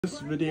This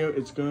video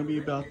is going to be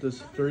about this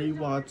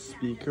 3-watt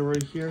speaker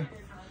right here.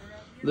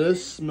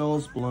 This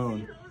smells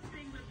blown.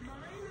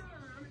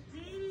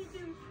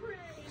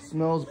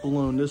 Smells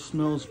blown. This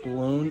smells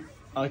blown.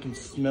 I can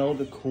smell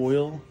the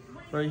coil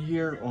right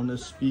here on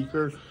this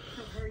speaker.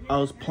 I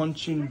was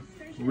punching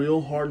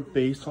real hard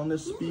bass on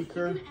this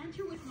speaker.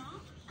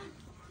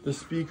 The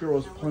speaker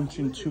was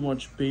punching too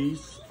much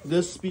bass.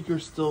 This speaker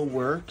still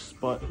works,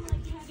 but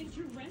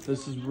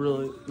this is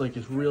really,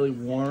 it's really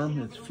warm.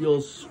 It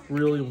feels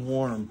really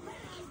warm.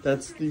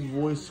 That's the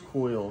voice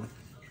coil.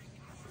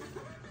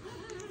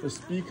 The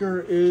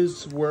speaker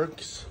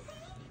works.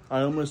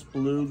 I almost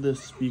blew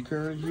this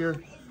speaker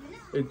here.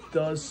 It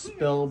does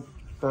spell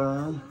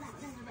burn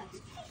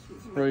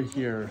right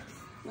here.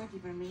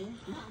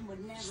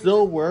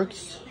 Still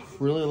works.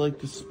 Really like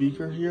the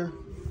speaker here.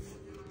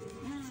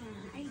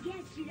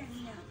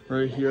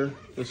 Right here,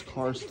 this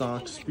car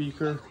stock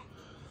speaker.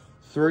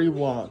 3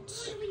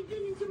 watts.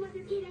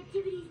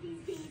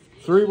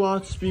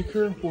 3-watt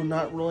speaker will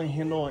not really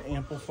handle an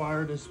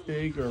amplifier this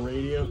big or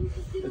radio.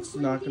 It's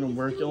not going to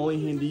work.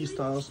 These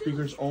style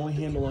speakers only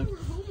handle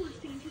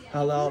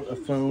how loud a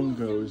phone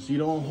goes. You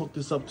don't hook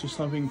this up to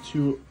something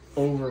to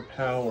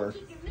overpower.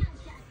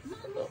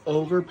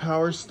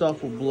 Overpower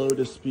stuff will blow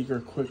the speaker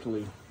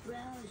quickly.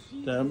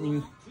 That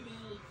means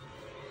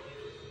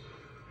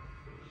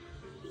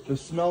the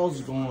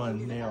smell's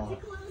gone now.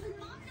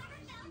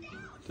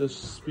 This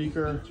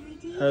speaker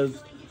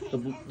has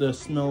the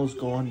smell's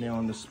gone now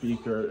on the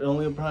speaker. It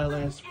only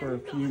probably lasts for a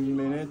few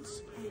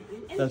minutes.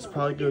 That's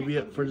probably gonna be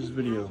it for this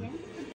video.